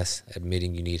 Yes,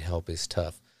 admitting you need help is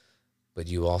tough, but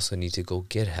you also need to go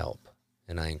get help.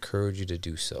 And I encourage you to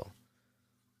do so.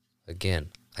 Again,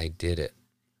 I did it.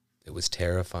 It was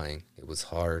terrifying. It was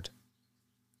hard.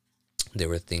 There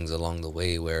were things along the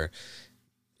way where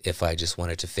if I just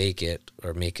wanted to fake it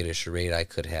or make it a charade, I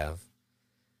could have.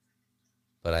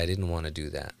 But I didn't want to do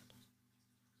that.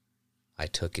 I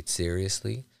took it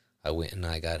seriously. I went and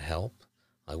I got help.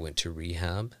 I went to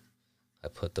rehab. I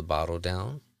put the bottle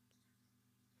down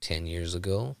 10 years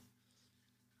ago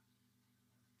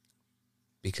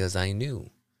because I knew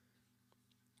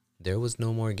there was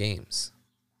no more games.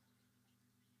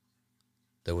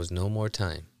 There was no more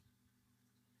time.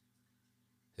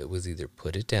 It was either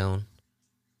put it down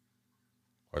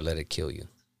or let it kill you.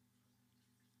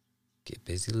 Get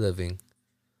busy living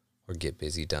or get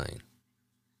busy dying.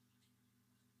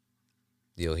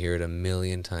 You'll hear it a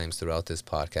million times throughout this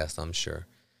podcast, I'm sure,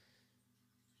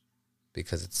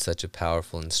 because it's such a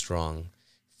powerful and strong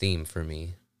theme for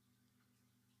me.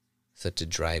 Such a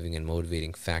driving and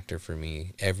motivating factor for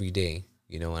me every day,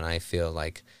 and I feel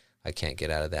like I can't get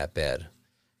out of that bed.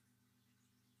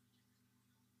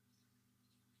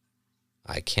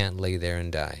 I can't lay there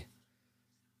and die.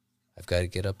 I've got to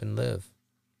get up and live.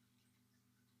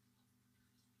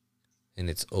 And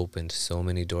it's opened so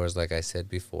many doors, like I said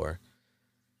before.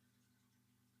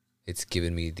 It's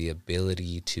given me the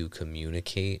ability to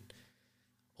communicate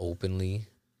openly,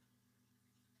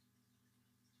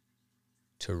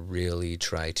 to really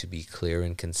try to be clear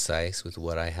and concise with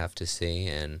what I have to say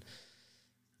and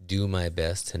do my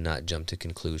best to not jump to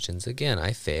conclusions. Again,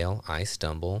 I fail, I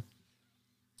stumble,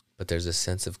 but there's a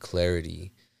sense of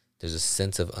clarity. There's a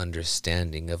sense of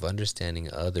understanding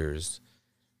others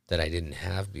that I didn't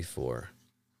have before,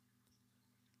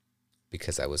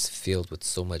 because I was filled with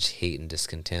so much hate and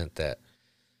discontent that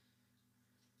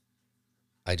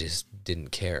I just didn't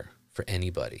care for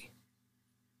anybody.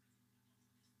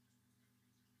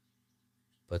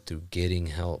 But through getting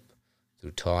help,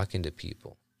 through talking to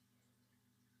people,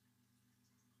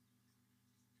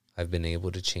 I've been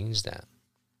able to change that.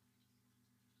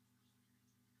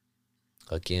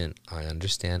 Again, I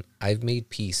understand. I've made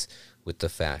peace with the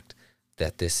fact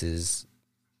that this is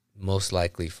most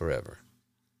likely forever.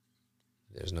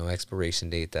 There's no expiration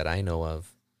date that I know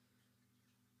of.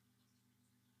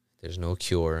 There's no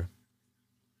cure.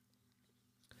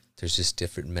 There's just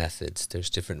different methods. There's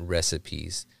different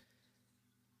recipes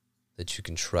that you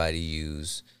can try to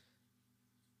use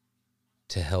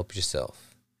to help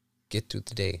yourself get through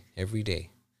the day, every day.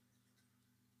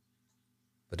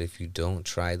 But if you don't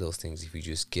try those things, if you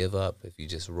just give up, if you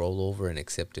just roll over and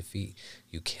accept defeat,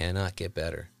 you cannot get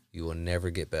better. You will never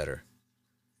get better.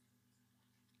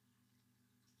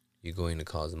 You're going to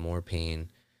cause more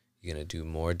pain. You're going to do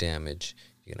more damage.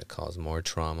 You're going to cause more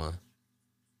trauma.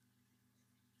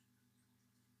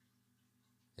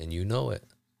 And you know it.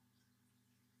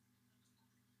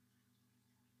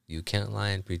 You can't lie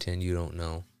and pretend you don't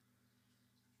know.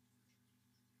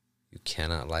 You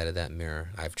cannot lie to that mirror.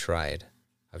 I've tried.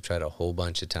 I've tried a whole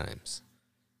bunch of times.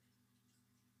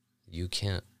 You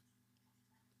can't.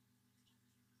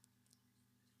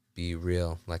 Be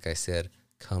real. Like I said,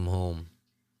 come home.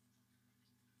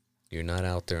 You're not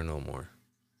out there no more.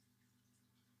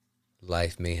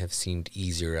 Life may have seemed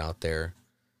easier out there,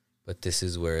 but this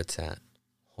is where it's at.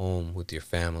 Home with your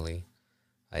family.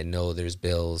 I know there's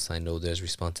bills. I know there's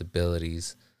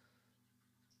responsibilities.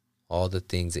 All the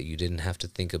things that you didn't have to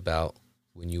think about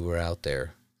when you were out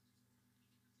there.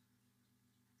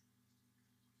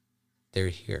 They're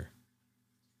here.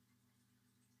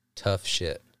 Tough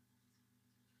shit.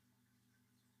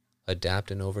 Adapt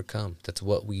and overcome. That's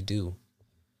what we do.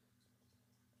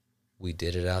 We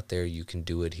did it out there. You can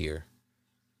do it here.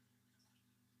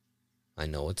 I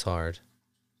know it's hard.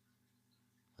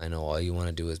 I know all you want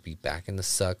to do is be back in the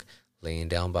suck, laying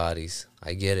down bodies.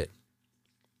 I get it.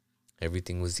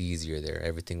 Everything was easier there.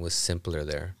 Everything was simpler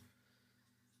there.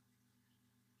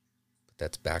 But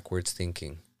that's backwards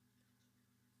thinking.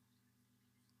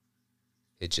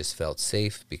 It just felt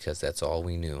safe because that's all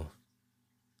we knew.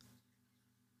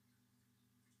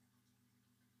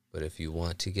 But if you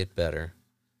want to get better,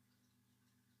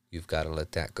 you've got to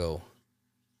let that go.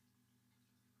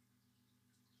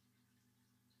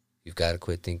 You've got to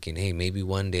quit thinking, hey, maybe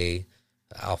one day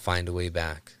I'll find a way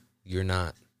back. You're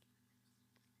not.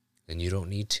 And you don't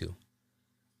need to.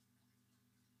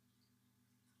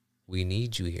 We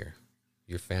need you here.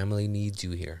 Your family needs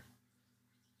you here.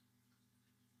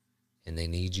 And they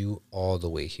need you all the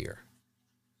way here.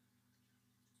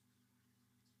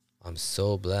 I'm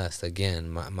so blessed.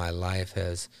 Again, my life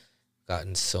has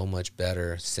gotten so much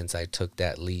better since I took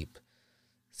that leap.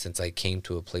 Since I came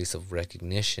to a place of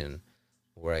recognition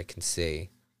where I can say,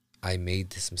 I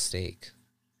made this mistake.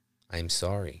 I'm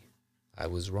sorry. I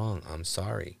was wrong. I'm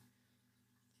sorry.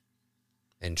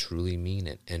 And truly mean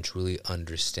it and truly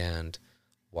understand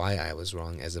why I was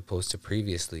wrong, as opposed to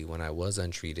previously when I was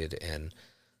untreated and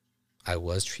I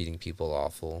was treating people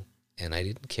awful and I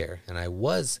didn't care. And I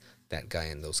was that guy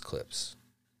in those clips.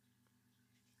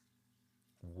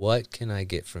 What can I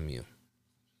get from you?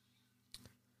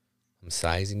 I'm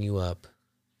sizing you up,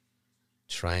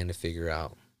 trying to figure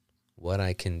out what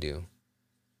I can do.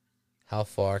 How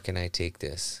far can I take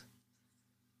this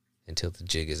until the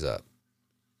jig is up?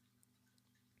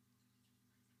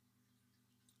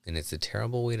 And it's a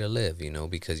terrible way to live,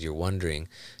 because you're wondering,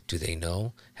 do they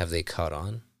know? Have they caught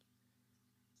on?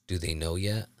 Do they know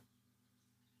yet?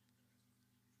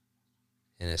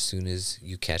 And as soon as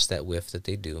you catch that whiff that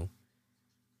they do,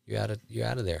 you're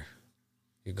out of there.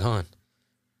 You're gone.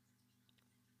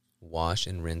 Wash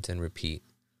and rinse and repeat.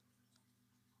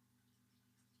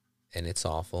 And it's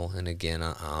awful. And again,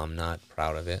 I'm not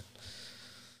proud of it.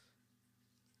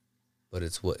 But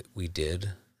it's what we did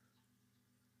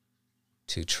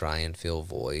to try and fill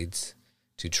voids,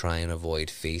 to try and avoid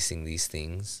facing these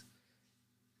things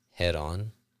head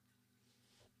on,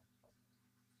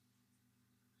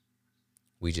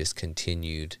 we just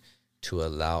continued to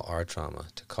allow our trauma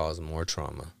to cause more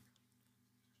trauma.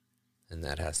 And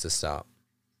that has to stop.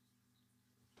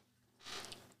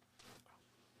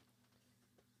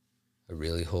 I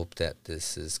really hope that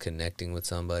this is connecting with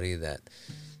somebody, that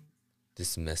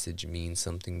this message means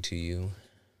something to you.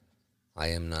 I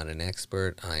am not an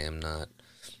expert. I am not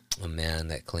a man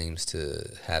that claims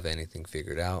to have anything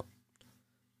figured out.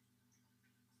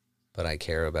 But I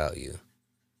care about you.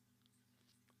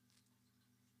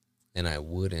 And I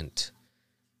wouldn't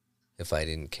if I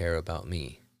didn't care about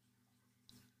me.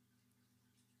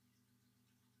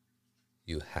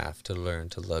 You have to learn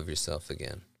to love yourself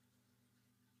again.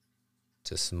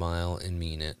 To smile and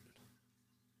mean it.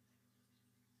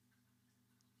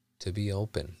 To be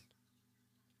open.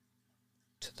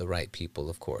 To the right people,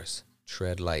 of course.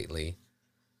 Tread lightly.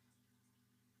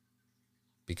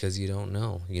 Because you don't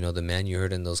know. You know, the man you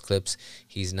heard in those clips,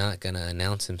 he's not going to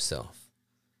announce himself.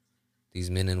 These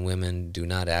men and women do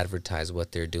not advertise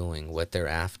what they're doing, what they're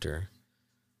after,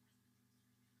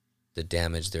 the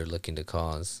damage they're looking to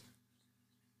cause.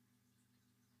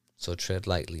 So tread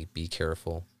lightly, be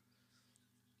careful.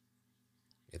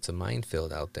 It's a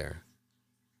minefield out there.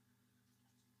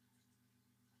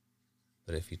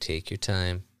 But if you take your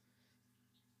time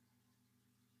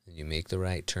and you make the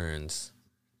right turns,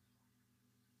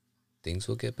 things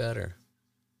will get better.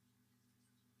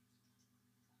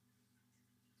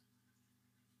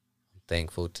 I'm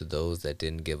thankful to those that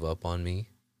didn't give up on me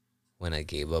when I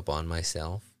gave up on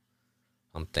myself.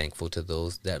 I'm thankful to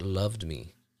those that loved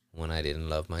me when I didn't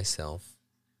love myself.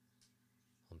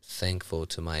 I'm thankful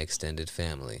to my extended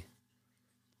family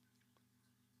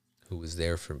who was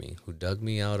there for me, who dug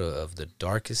me out of the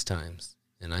darkest times,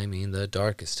 and I mean the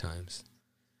darkest times,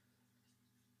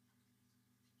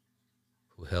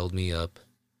 who held me up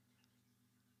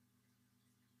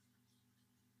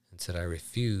and said, I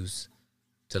refuse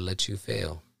to let you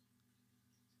fail.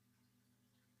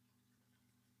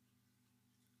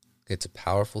 It's a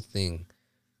powerful thing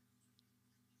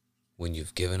when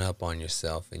you've given up on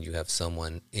yourself and you have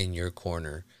someone in your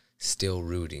corner still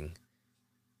rooting,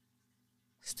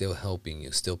 still helping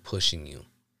you, still pushing you,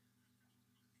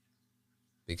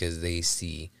 because they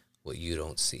see what you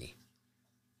don't see.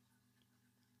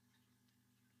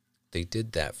 They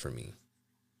did that for me.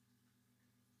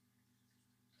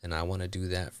 And I want to do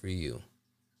that for you.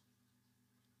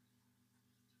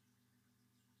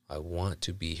 I want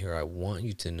to be here. I want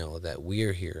you to know that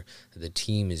we're here, that the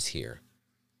team is here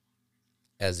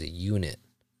as a unit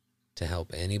to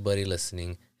help anybody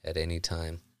listening at any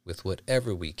time with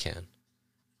whatever we can.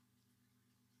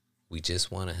 We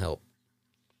just want to help.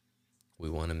 We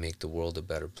want to make the world a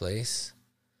better place.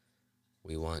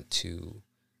 We want to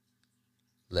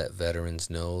let veterans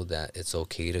know that it's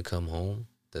okay to come home,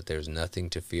 that there's nothing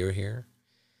to fear here,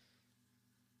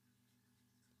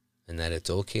 and that it's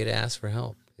okay to ask for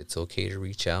help. It's okay to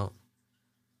reach out.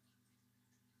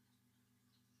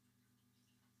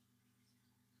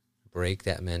 Break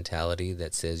that mentality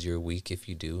that says you're weak if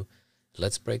you do.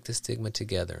 Let's break the stigma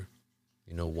together.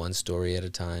 You know, one story at a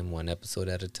time, one episode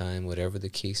at a time, whatever the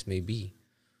case may be.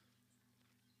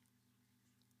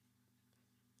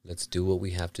 Let's do what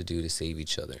we have to do to save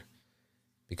each other,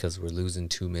 because we're losing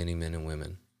too many men and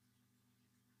women.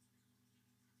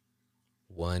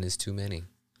 One is too many.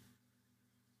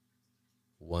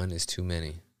 One is too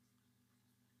many.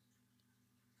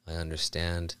 I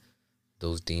understand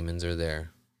those demons are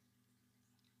there.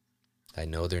 I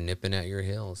know they're nipping at your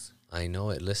heels. I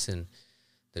know it. Listen,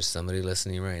 there's somebody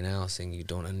listening right now saying you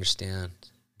don't understand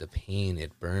the pain.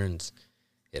 It burns.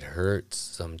 It hurts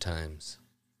sometimes.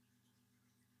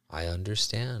 I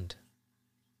understand.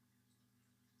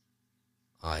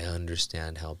 I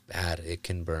understand how bad it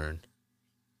can burn.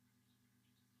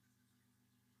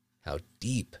 How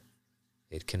deep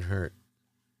it can hurt.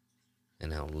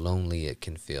 And how lonely it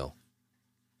can feel.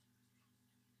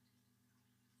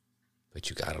 But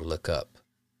you got to look up.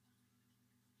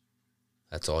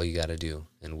 That's all you got to do.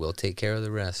 And we'll take care of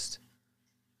the rest.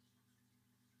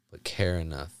 But care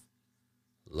enough.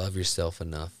 Love yourself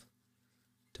enough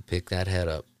to pick that head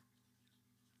up.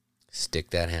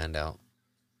 Stick that hand out.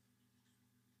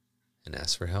 And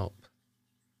ask for help.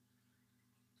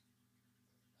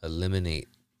 Eliminate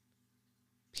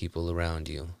people around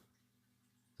you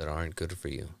that aren't good for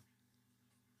you.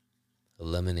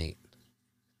 Eliminate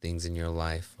things in your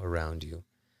life around you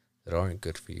that aren't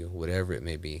good for you, whatever it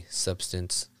may be,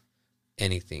 substance,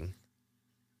 anything.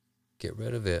 Get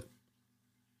rid of it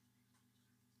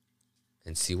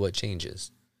and see what changes.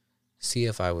 See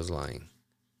if I was lying.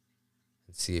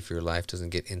 and see if your life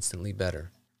doesn't get instantly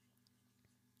better.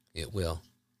 It will.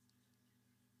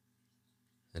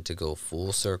 And to go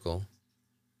full circle,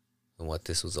 and what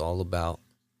this was all about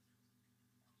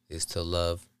is to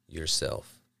love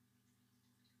yourself.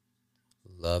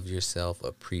 Love yourself,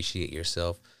 appreciate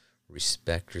yourself,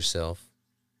 respect yourself,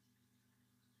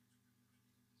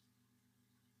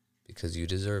 because you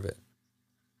deserve it.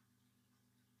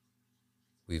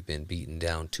 We've been beaten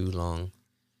down too long,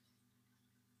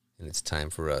 and it's time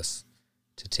for us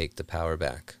to take the power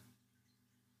back.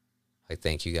 I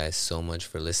thank you guys so much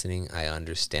for listening. I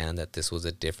understand that this was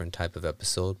a different type of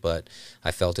episode, but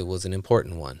I felt it was an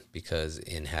important one because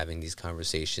in having these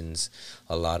conversations,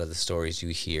 a lot of the stories you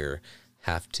hear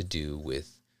have to do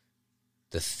with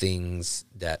the things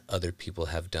that other people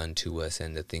have done to us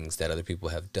and the things that other people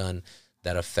have done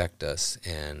that affect us.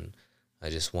 And I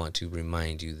just want to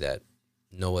remind you that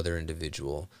no other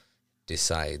individual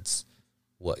decides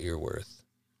what you're worth.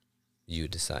 You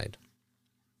decide.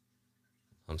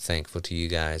 I'm thankful to you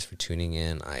guys for tuning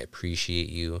in. I appreciate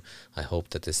you. I hope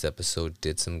that this episode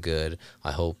did some good.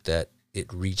 I hope that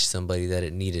it reached somebody that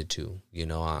it needed to. You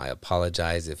know, I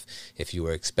apologize if you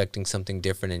were expecting something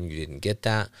different and you didn't get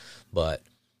that, but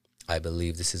I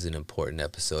believe this is an important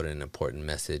episode and an important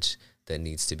message that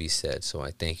needs to be said. So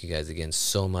I thank you guys again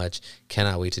so much.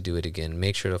 Cannot wait to do it again.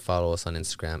 Make sure to follow us on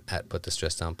Instagram at Put the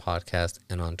Stress Down Podcast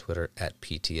and on Twitter at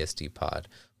PTSD Pod.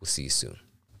 We'll see you soon.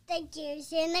 Thank you.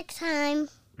 See you next time.